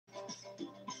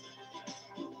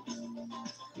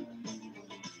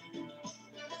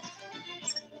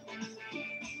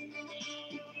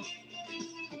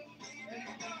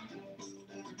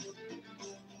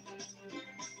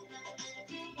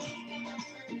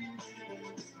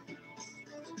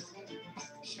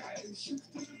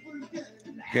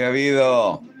¿Qué ha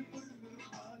habido?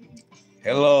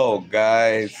 Hello,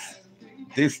 guys.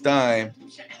 This time,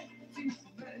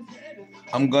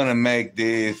 I'm gonna make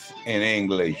this in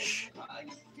English.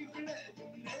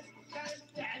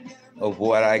 Of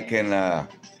what I can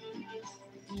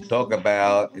talk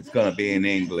about, it's gonna be in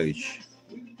English.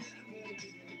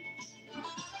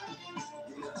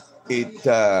 It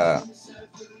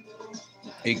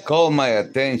called my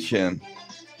attention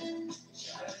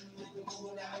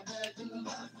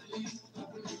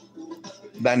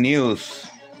the news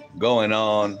going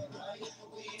on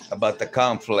about the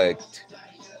conflict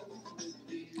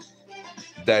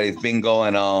that has been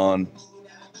going on,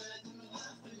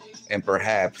 and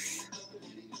perhaps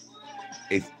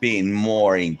it's been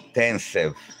more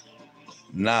intensive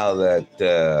now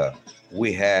that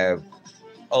we have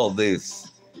all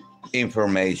this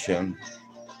information,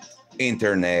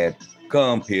 internet,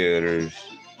 computers,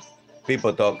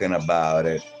 people talking about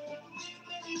it,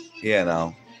 you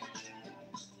know,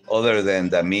 other than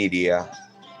the media,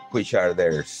 which are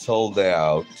there sold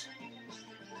out.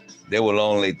 They will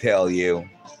only tell you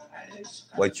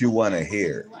what you want to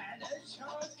hear.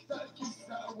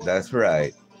 That's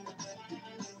right.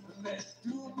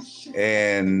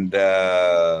 And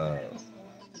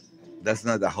that's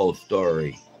not the whole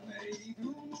story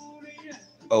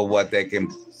of what they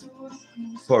can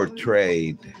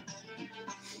portray.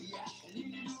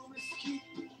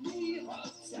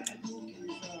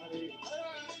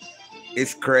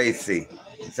 It's crazy.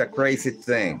 It's a crazy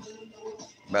thing.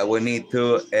 But we need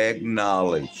to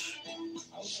acknowledge.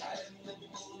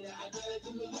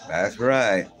 That's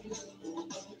right.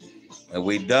 If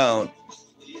we don't,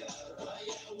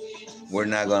 we're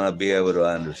not going to be able to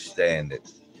understand it.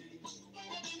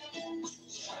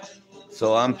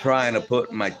 So I'm trying to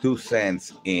put my 2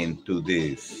 cents into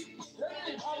this.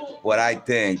 What I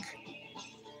think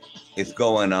is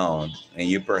going on, and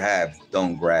you perhaps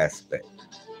don't grasp it.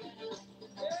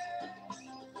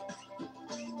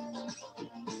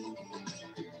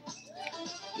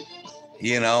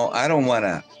 You know, I don't want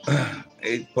to,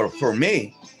 for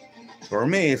me,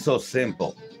 it's so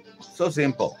simple. So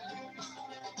simple.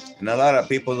 And a lot of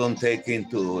people don't take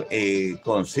into a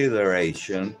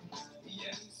consideration.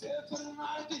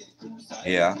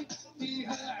 Yeah.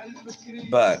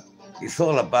 But it's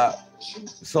all about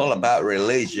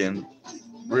religion.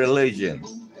 Religion.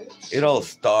 It all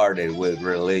started with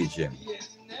religion.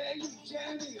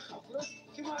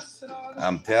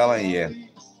 I'm telling you.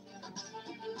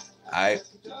 I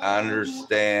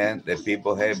understand that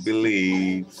people have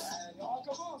beliefs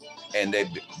and they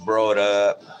brought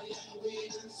up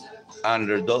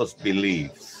under those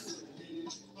beliefs,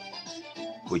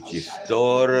 which is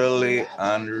totally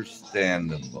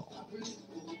understandable.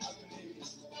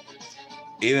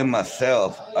 Even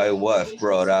myself, I was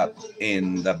brought up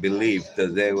in the belief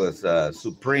that there was a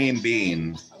supreme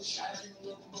being,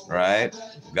 right?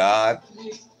 God.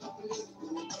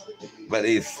 But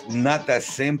it's not that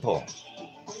simple.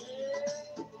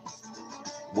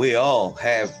 We all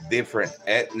have different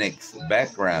ethnic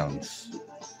backgrounds,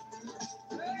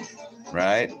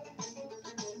 right?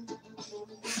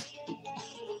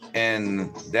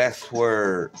 And that's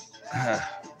where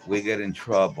we get in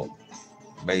trouble,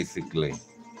 basically.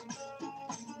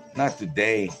 Not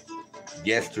today,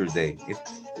 yesterday.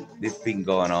 It's been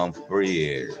going on for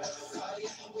years.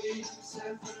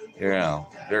 You know,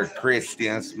 they're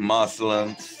Christians,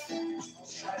 Muslims,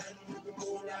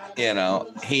 you know,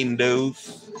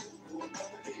 Hindus,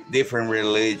 different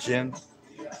religion.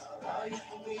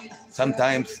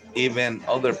 Sometimes even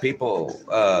other people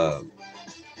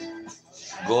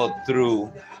go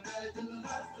through,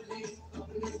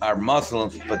 are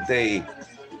Muslims, but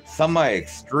some are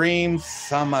extremes,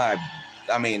 some are,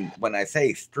 I mean, when I say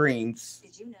extremes,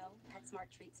 did you know PetSmart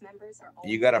Treats members are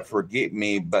you gotta forgive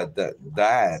me, but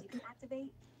that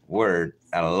word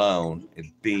alone is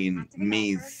being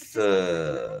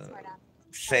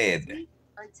said,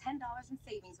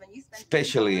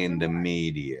 especially in the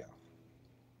media.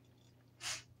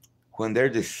 When they're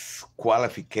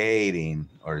disqualifying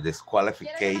or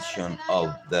disqualification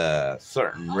of the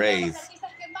certain race,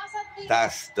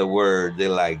 that's the word they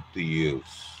like to use.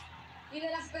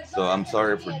 So I'm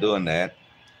sorry for doing that.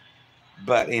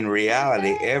 But in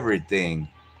reality, everything,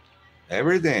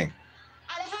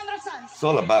 it's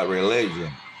all about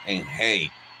religion and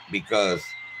hate, because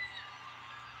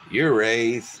your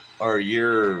race or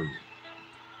your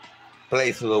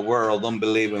place of the world don't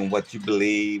believe in what you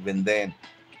believe, and then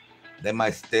they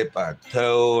might step a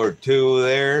toe or two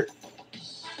there,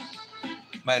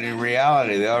 but in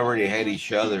reality they already hate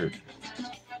each other.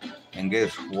 And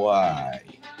guess why?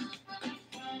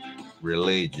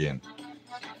 Religion.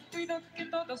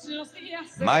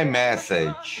 My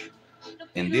message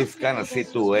in this kind of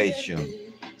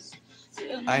situation,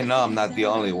 I know I'm not the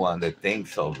only one that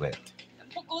thinks of it.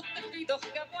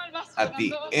 At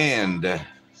the end,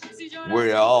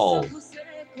 we're all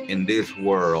in this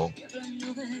world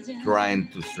trying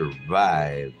to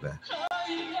survive,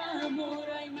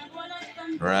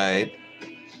 right?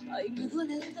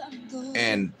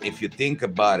 And if you think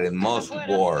about it, most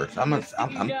wars,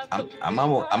 I'm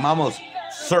almost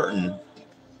certain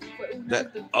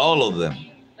that all of them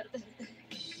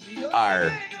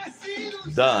are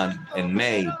done and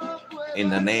made in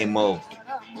the name of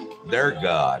their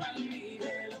God.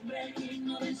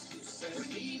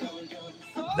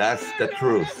 That's the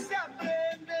truth.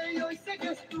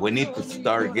 We need to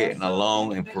start getting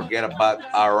along and forget about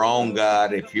our own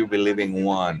God if you believe in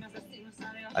one.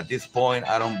 At this point,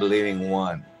 I don't believe in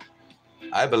one.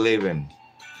 I believe in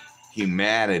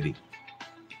humanity.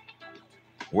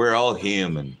 We're all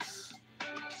humans.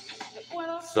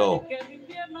 So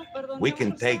we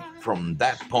can take from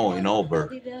that point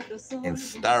over and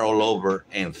start all over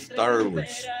and start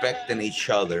respecting each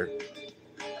other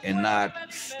and not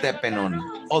stepping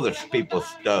on other people's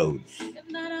toes.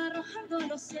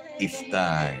 It's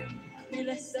time.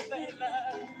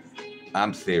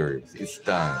 I'm serious. It's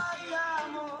time.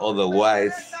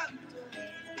 Otherwise,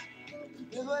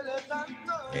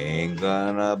 ain't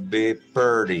gonna be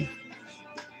pretty.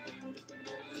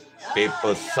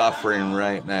 People suffering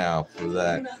right now for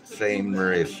that same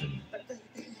reason.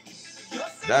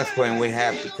 That's when we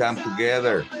have to come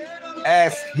together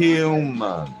as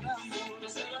humans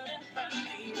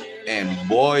and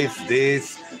voice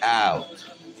this out.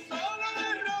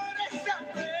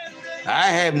 I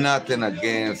have nothing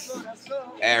against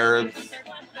Arabs,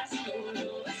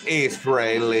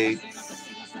 Israelis,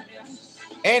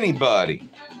 anybody.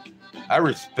 I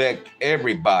respect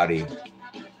everybody.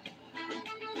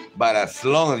 But as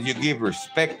long as you give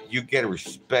respect, you get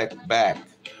respect back.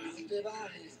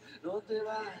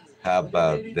 How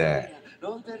about that?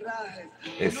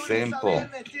 It's simple.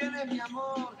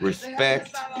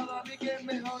 Respect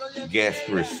gets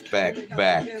respect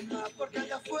back.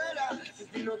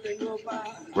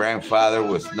 Grandfather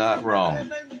was not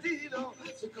wrong.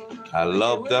 I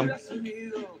love them,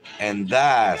 and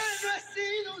that's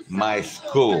my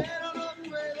school.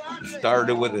 It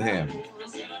started with him.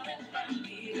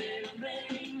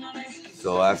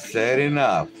 So I said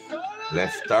enough.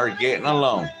 Let's start getting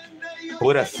along.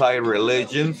 Put aside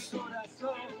religions.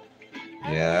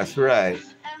 Yeah, that's right.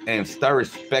 And start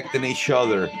respecting each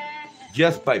other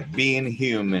just by being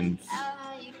humans.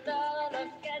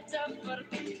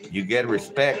 You get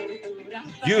respect.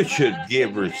 You should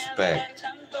give respect.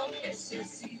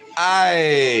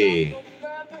 I'm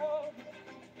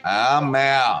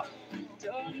out.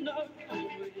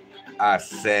 I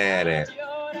said it.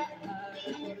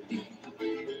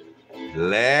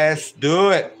 Let's do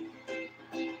it.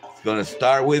 It's going to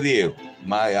start with you,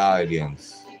 my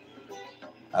audience.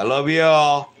 I love you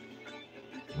all.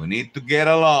 We need to get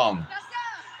along.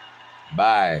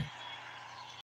 Bye.